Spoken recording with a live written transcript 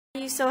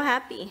so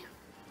happy?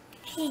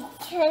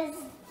 Because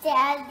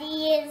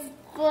Daddy is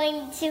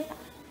going to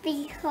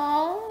be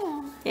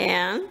home.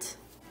 And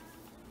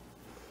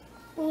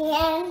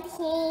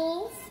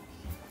he's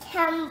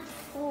can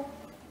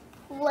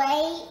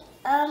play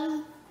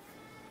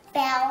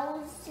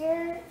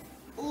Bowser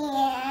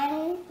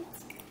and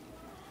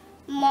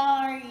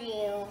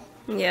Mario.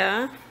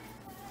 yeah.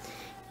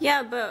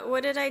 Yeah, but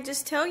what did I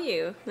just tell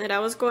you? That I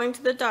was going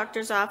to the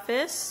doctor's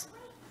office.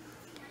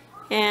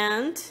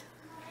 And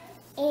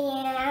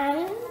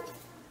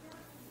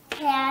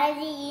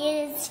Daddy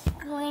is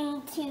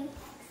going to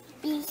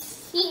be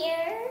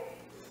here.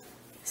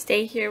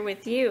 stay here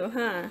with you,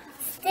 huh?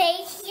 Stay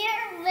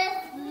here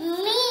with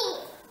me.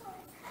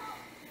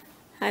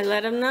 I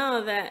let him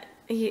know that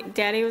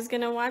Daddy was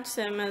going to watch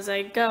them as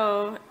I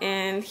go.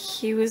 And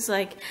he was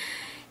like,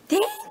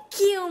 thank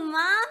you,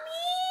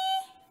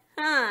 Mommy.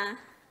 Huh?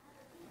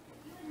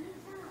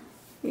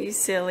 You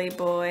silly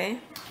boy.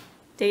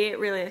 They get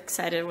really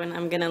excited when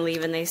I'm gonna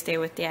leave and they stay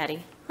with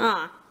Daddy.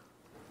 Huh?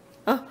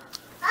 Oh.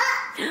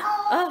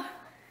 Oh.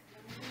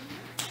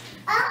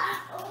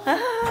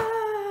 Ah.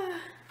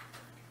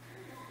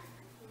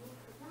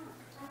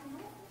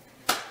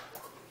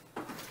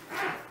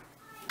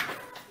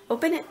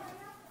 Open it.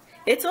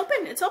 It's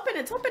open. It's open.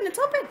 It's open. It's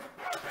open.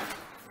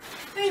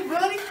 Hey,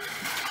 buddy.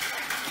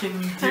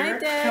 Can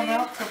Derek come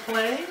out to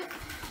play?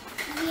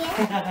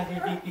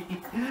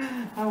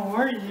 Yeah. How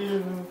are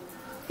you?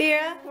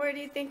 Vera, where do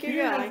you think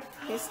you're going?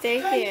 You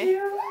stay Hi, here.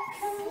 Vera.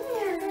 Come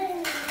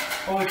here.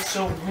 Oh, it's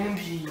so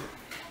windy.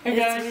 Hey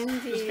guys,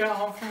 just got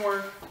home from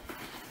work.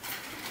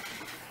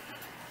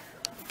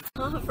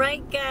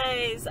 Alright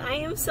guys, I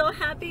am so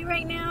happy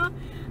right now.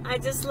 I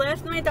just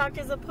left my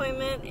doctor's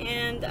appointment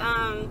and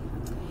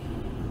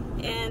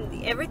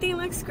everything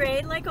looks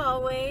great like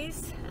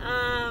always.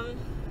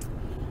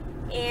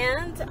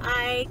 And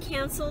I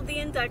canceled the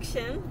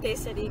induction. They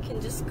said you can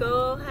just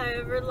go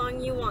however long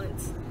you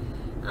want.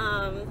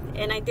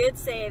 And I did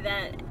say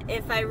that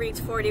if I reach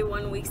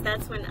 41 weeks,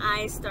 that's when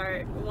I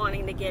start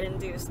wanting to get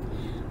induced.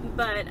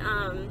 But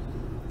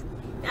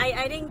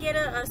I didn't get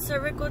a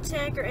cervical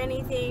check or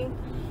anything,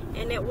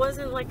 and it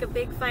wasn't like a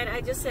big fight.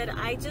 I just said,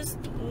 I just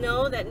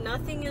know that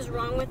nothing is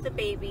wrong with the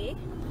baby.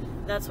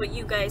 That's what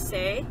you guys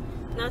say.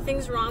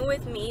 Nothing's wrong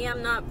with me.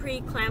 I'm not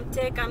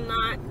preeclamptic.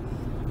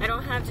 I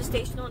don't have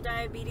gestational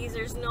diabetes.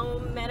 There's no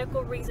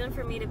medical reason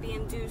for me to be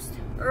induced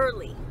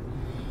early.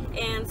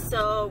 And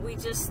so we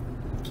just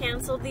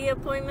canceled the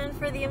appointment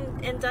for the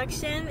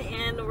induction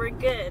and we're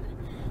good.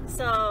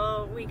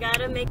 So we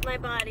gotta make my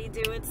body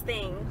do its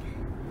thing.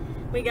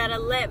 We gotta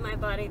let my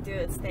body do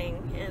its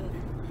thing. And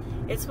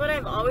it's what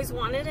I've always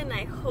wanted, and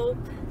I hope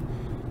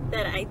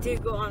that I do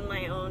go on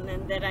my own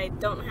and that I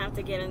don't have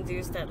to get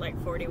induced at like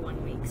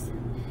 41 weeks.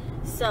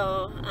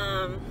 So,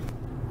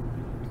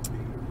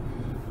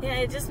 yeah,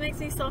 it just makes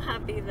me so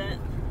happy that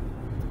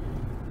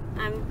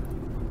I'm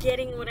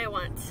getting what I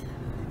want.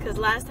 Because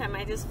last time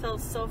I just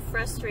felt so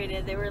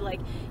frustrated. They were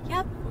like,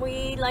 yep,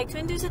 we like to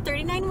induce at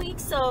 39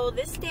 weeks, so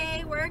this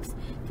day works.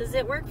 Does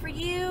it work for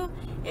you?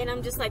 And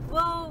I'm just like,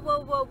 whoa, whoa,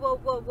 whoa, whoa,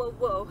 whoa, whoa,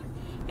 whoa.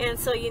 And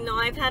so, you know,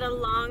 I've had a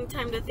long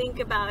time to think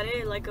about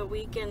it, like a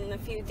week and a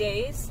few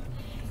days.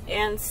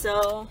 And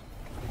so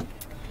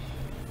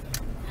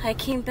I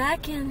came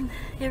back and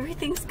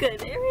everything's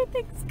good.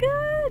 Everything's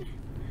good.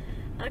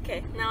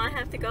 Okay, now I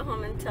have to go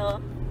home and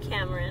tell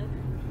Cameron.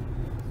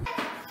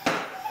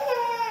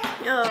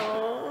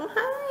 Oh,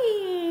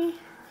 hi.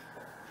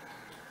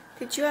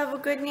 Did you have a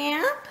good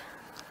nap?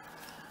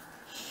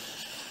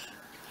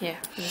 Here,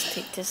 let's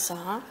take this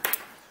off.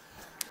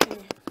 Here.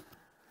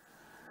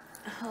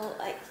 Oh,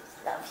 I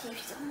just love you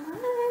so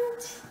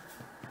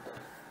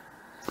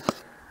much.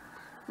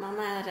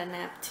 Mama had a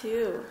nap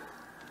too.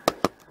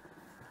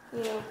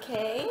 You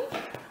okay?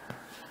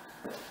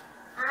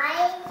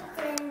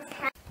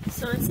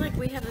 So it's like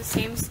we have the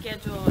same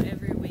schedule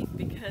every week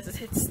because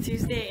it's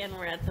Tuesday and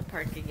we're at the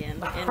park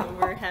again and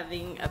we're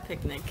having a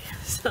picnic.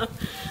 So,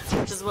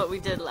 which is what we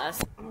did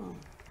last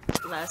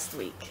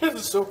week.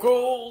 It's so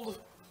cold.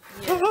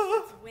 Yeah,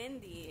 it's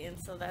windy, and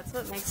so that's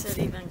what makes it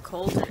even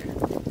colder.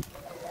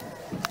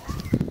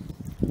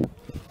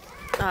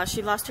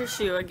 She lost her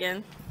shoe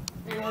again.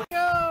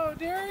 Go,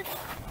 Derek.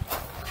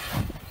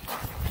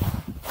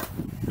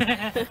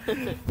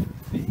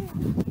 See?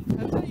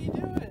 That's how you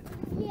do it.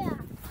 Yeah.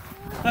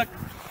 Look.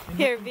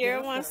 Here,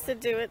 Vera wants to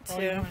do it too.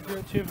 Oh, you want to do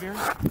it too,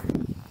 Vera?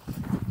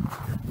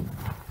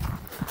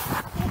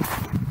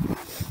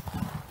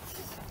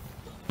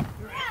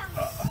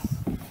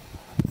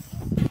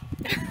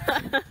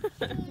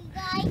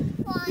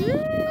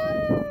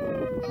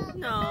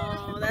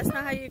 No, that's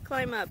not how you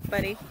climb up,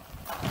 buddy.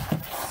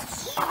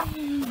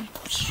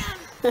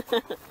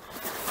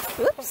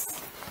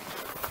 Whoops.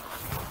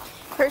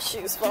 Her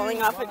shoe's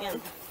falling off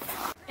again.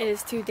 It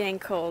is too dang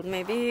cold.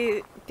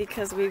 Maybe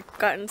because we've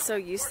gotten so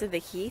used to the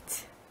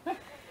heat.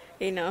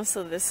 You know,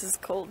 so this is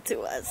cold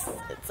to us.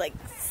 It's like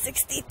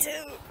 62.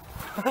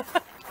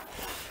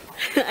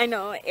 I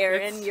know,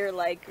 Aaron, you're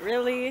like,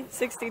 really?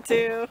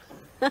 62?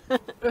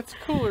 It's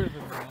cooler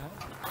than that.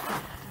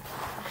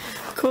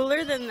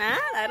 Cooler than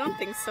that? I don't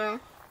think so.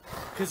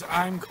 Because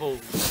I'm cold.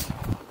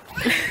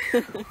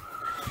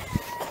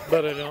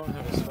 But I don't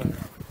have a sweater.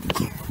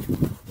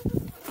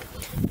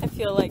 I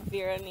feel like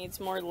Vera needs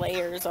more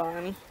layers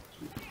on.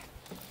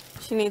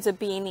 She needs a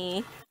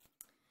beanie.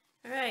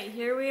 Alright,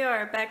 here we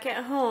are back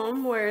at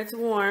home where it's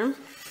warm.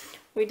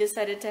 We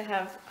decided to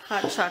have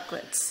hot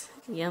chocolates.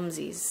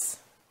 Yumsies.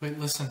 Wait,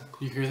 listen.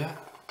 You hear that?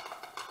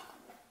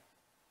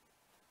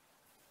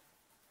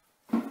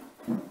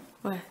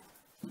 What?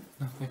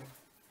 Nothing.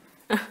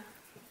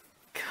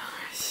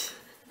 Gosh.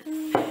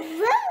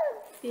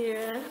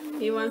 Vera,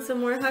 you want some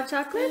more hot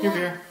chocolate? You're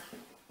here.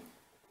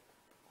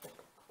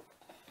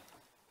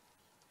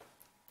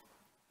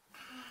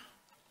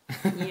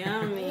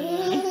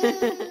 Yummy.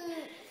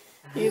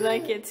 You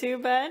like it too,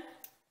 bud?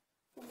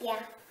 Yeah.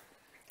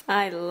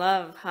 I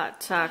love hot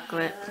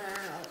chocolate.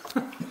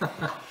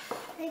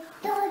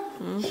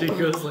 She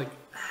goes like...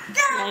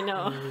 I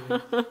know.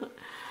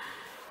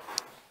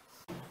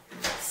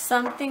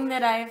 Something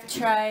that I've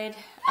tried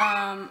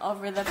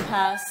over the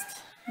past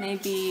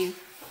maybe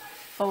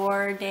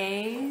 4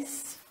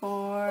 days,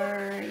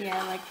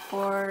 like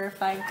 4 or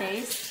 5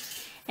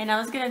 days. And I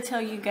was gonna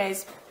tell you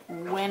guys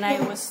when I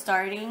was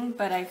starting,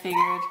 but I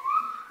figured,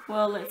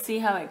 well, let's see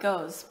how it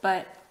goes.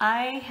 But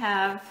I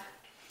have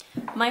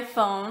my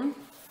phone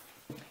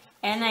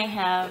and I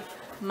have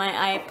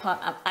my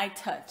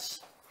iTouch.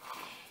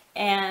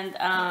 And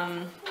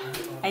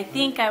I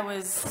think I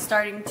was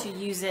starting to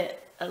use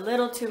it a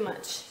little too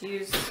much,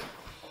 use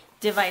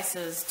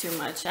devices too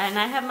much. And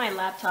I have my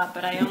laptop,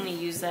 but I only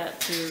use that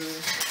to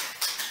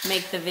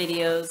make the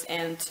videos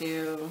and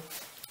to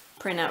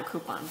print out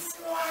coupons.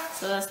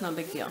 So that's no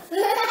big deal.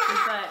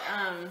 But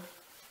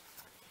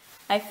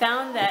I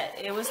found that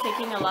it was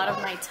taking a lot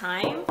of my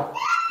time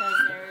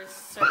because there's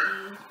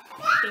certain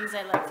things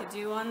I like to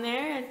do on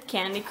there.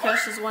 Candy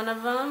Crush is one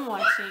of them,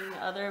 watching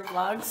other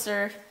vlogs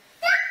or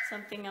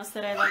something else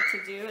that I like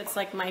to do. It's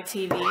like my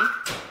TV.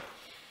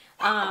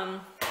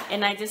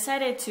 And I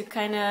decided to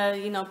kind of,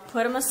 you know,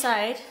 put them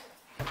aside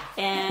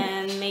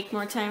and make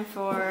more time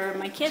for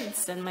my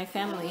kids and my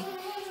family.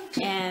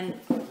 And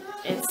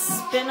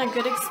it's been a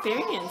good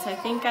experience. I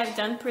think I've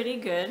done pretty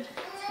good.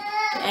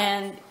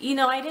 And, you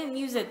know, I didn't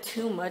use it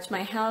too much.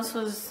 My house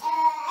was,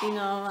 you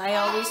know, I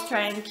always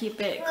try and keep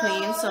it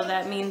clean. So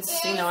that means,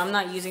 you know, I'm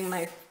not using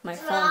my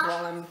phone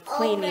while I'm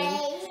cleaning.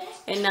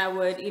 And I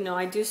would, you know,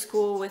 I do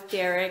school with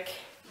Derek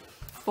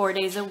 4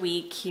 days a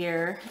week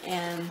here.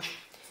 And,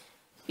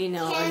 you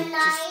know, and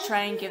just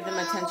try and give them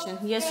attention.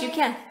 Yes, you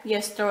can.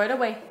 Yes, throw it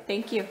away.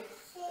 Thank you.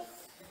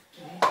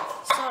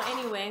 So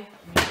anyway,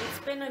 it's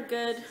been a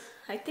good,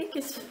 I think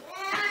it's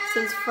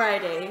since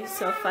Friday,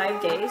 so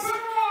 5 days.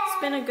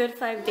 It's been a good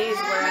 5 days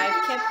where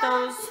I've kept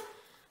those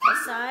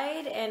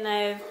aside and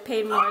I've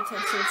paid more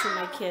attention to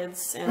my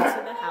kids and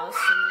to the house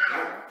and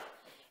whatever.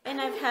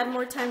 And I've had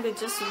more time to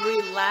just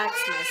relax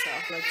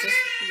myself, like just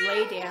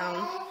lay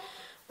down,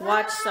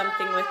 watch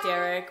something with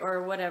Derek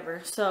or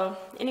whatever. So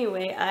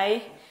anyway,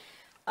 I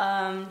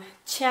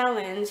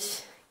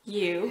challenge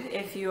you,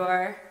 if you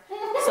are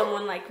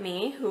someone like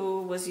me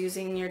who's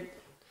using your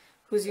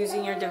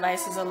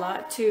devices a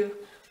lot, to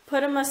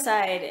put them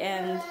aside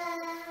and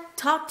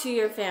talk to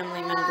your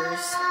family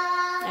members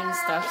and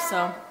stuff.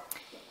 So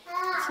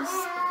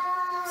just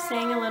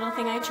saying a little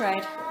thing I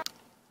tried.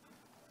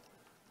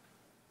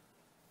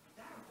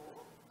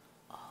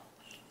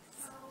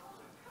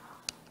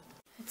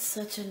 It's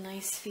such a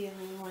nice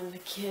feeling when the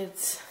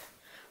kids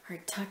are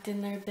tucked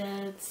in their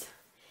beds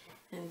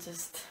and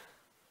just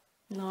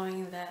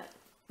knowing that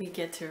we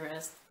get to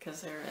rest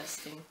because they're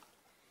resting.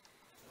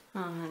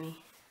 Oh, honey.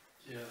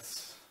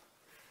 Yes.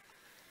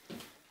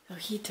 Oh,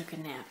 he took a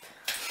nap.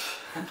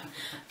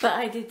 But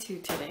I did too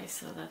today,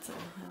 so that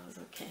was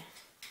okay.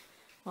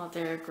 While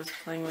Derek was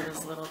playing with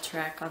his little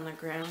track on the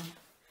ground.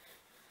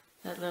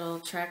 That little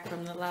track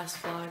from the last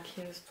vlog,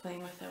 he was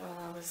playing with it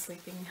while I was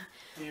sleeping.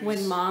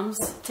 When moms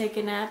take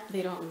a nap,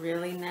 they don't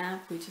really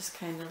nap. We just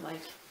kind of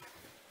like,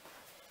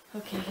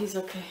 okay, he's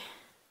okay.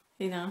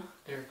 You know?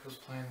 Derek was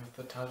playing with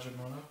the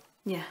Tajimono.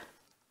 Yeah.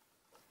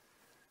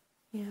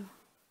 Yeah.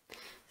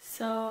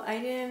 So I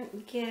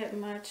didn't get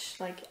much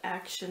like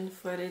action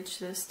footage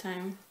this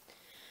time.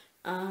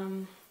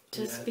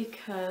 Just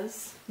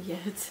because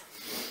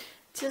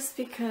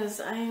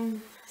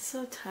I'm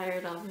so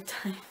tired all the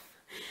time.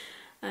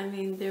 I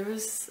mean, there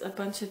was a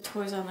bunch of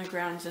toys on the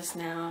ground just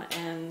now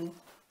and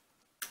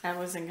I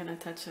wasn't gonna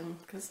touch them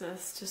because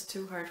that's just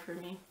too hard for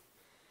me.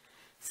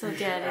 So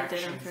Daddy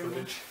did them for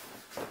me.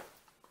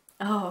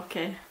 Oh,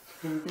 okay.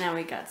 Now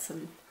we got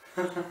some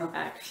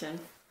action.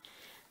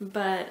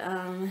 But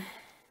I'm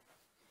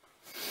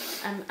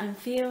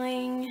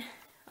feeling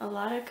a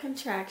lot of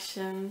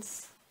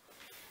contractions.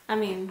 I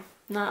mean,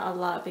 not a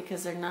lot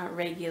because they're not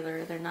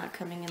regular. They're not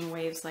coming in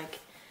waves like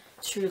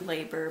true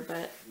labor,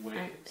 but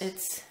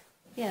it's,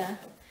 yeah.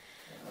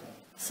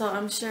 So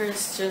I'm sure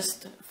it's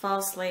just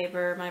false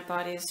labor. My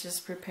body is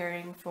just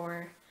preparing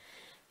for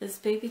this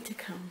baby to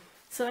come.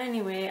 So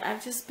anyway,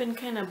 I've just been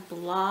kind of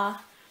blah,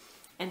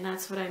 and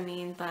that's what I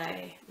mean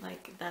by,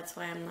 like, that's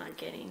why I'm not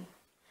getting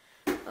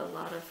a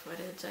lot of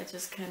footage. I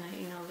just kind of,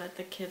 you know, let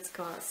the kids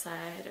go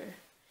outside,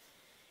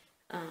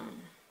 or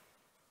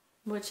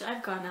which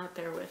I've gone out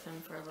there with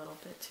them for a little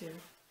bit too.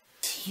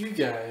 To you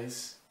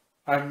guys,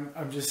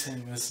 I'm just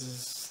saying, this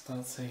is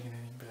not saying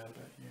anything bad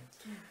about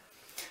you.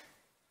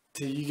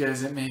 To you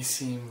guys, it may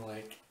seem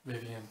like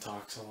Vivian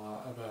talks a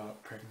lot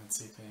about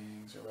pregnancy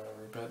things or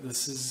whatever, but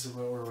this is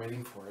what we're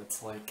waiting for.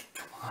 It's like,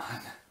 come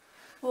on.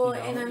 Well,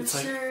 you know, and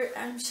like,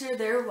 I'm sure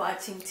they're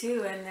watching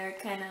too, and they're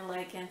kind of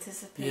like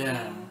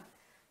anticipating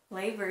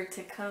labor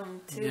to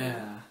come too.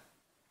 Yeah,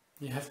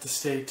 you have to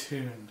stay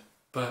tuned,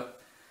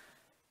 but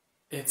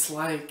it's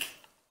like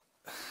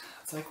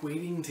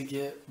waiting to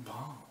get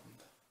bombed.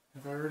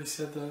 Have I already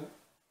said that?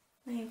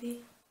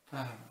 Maybe. I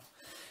don't know.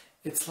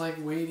 It's like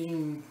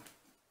waiting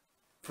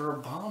for a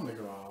bomb to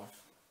go off.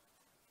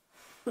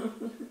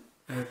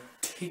 And it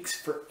takes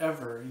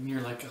forever, and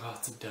you're like, oh,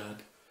 it's a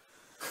dud.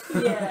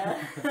 Yeah.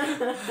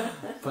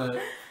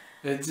 But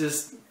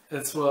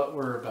it's what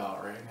we're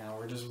about right now.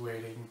 We're just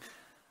waiting.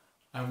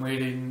 I'm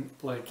waiting,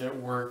 like, at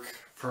work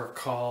for a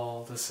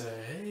call to say,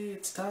 hey,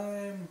 it's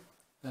time.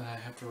 Then I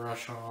have to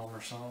rush home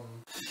or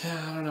something.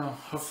 Yeah, I don't know.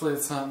 Hopefully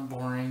it's not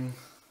boring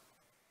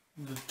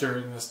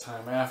during this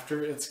time.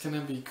 After, it's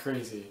gonna be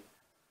crazy.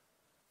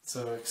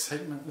 So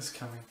excitement is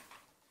coming.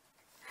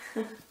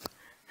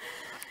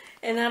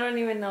 And I don't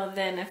even know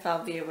then if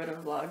I'll be able to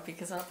vlog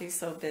because I'll be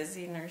so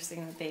busy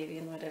nursing the baby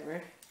and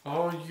whatever.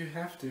 Oh, you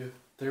have to.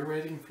 They're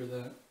waiting for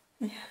that.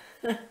 Yeah.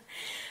 You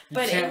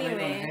But can't leave them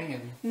anyway,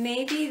 hanging.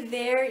 maybe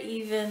they're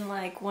even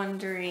like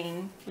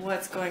wondering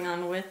what's going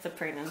on with the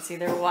pregnancy.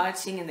 They're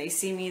watching and they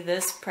see me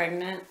this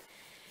pregnant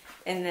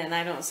and then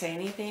I don't say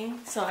anything.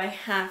 So I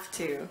have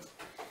to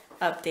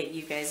update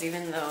you guys,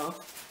 even though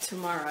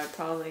tomorrow I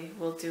probably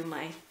will do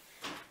my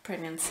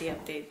pregnancy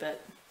update.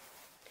 But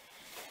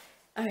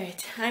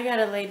alright, I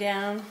gotta lay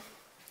down.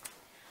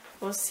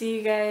 We'll see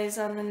you guys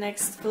on the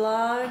next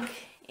vlog.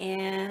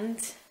 And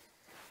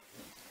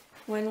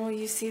when will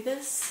you see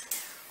this?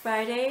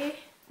 Friday?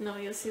 No,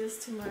 you'll see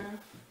this tomorrow.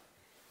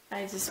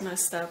 I just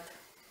messed up.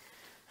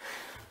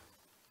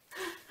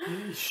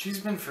 She's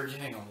been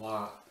forgetting a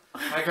lot.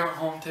 I got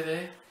home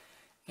today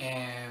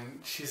and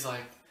she's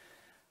like,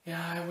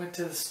 yeah, I went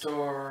to the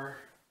store.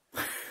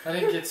 I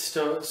didn't get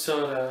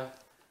soda.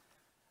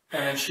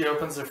 And then she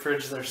opens the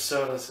fridge, there's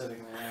soda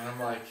sitting there. And I'm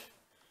like,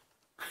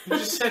 you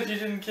just said you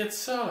didn't get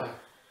soda.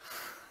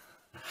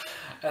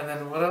 And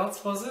then what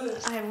else was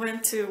it? I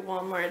went to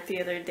Walmart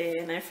the other day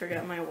and I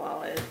forgot my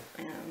wallet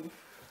and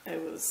it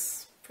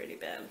was pretty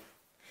bad.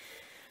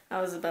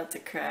 I was about to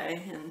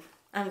cry and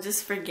I'm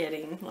just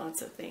forgetting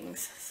lots of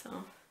things,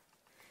 so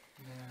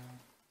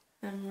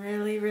yeah. I'm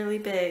really, really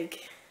big.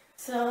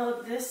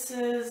 So this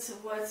is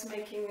what's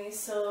making me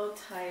so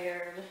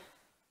tired,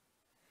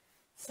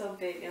 so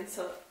big, and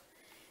so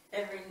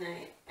every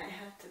night I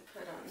have to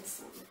put on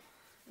some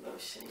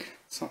lotion.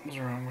 Something's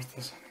wrong with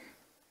this.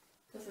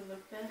 Does it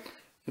look bad?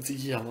 It's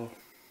yellow.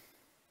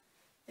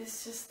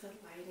 It's just the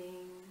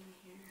lighting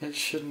here. It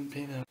shouldn't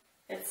be that.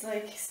 It's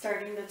like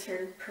starting to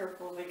turn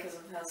purple because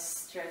of how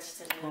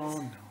stretched it is. Oh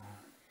no.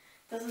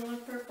 Doesn't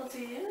look purple to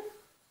you?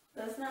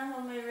 That's not how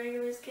my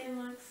regular skin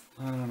looks.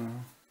 I don't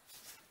know.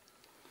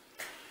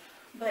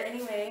 But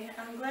anyway,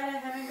 I'm glad I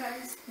haven't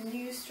gotten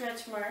new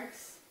stretch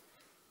marks.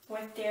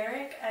 With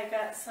Derek, I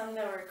got some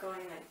that were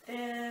going like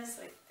this,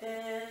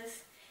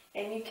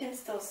 and you can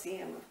still see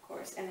them, of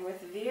course. And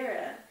with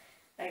Vera,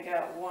 I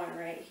got one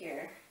right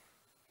here.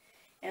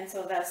 And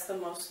so that's the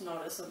most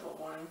noticeable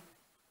one.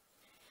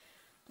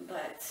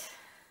 But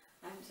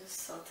I'm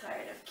just so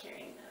tired of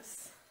carrying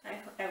this.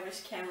 I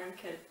wish Cameron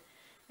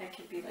I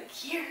could be like,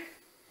 here,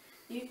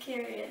 you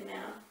carry it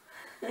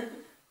now.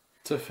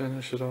 To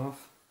finish it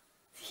off?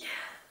 Yeah.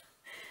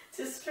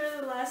 Just for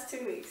the last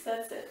 2 weeks,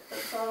 that's it.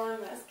 That's all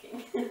I'm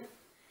asking.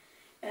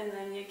 And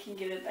then you can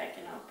give it back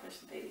and I'll push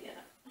the baby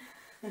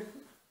out.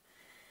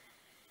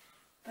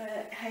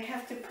 But I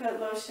have to put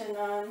lotion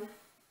on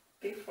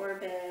before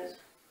bed.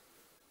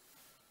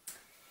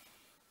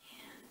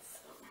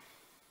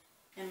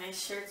 And my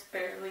shirts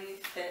barely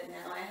fit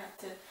now. I have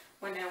to,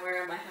 when I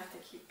wear them, I have to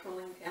keep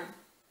pulling down.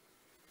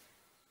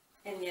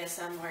 And yes,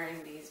 I'm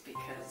wearing these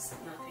because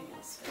nothing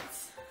else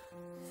fits.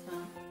 So,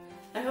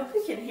 I hope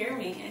you can hear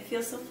me. I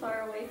feel so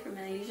far away from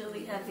it. I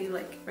usually have you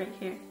like right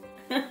here.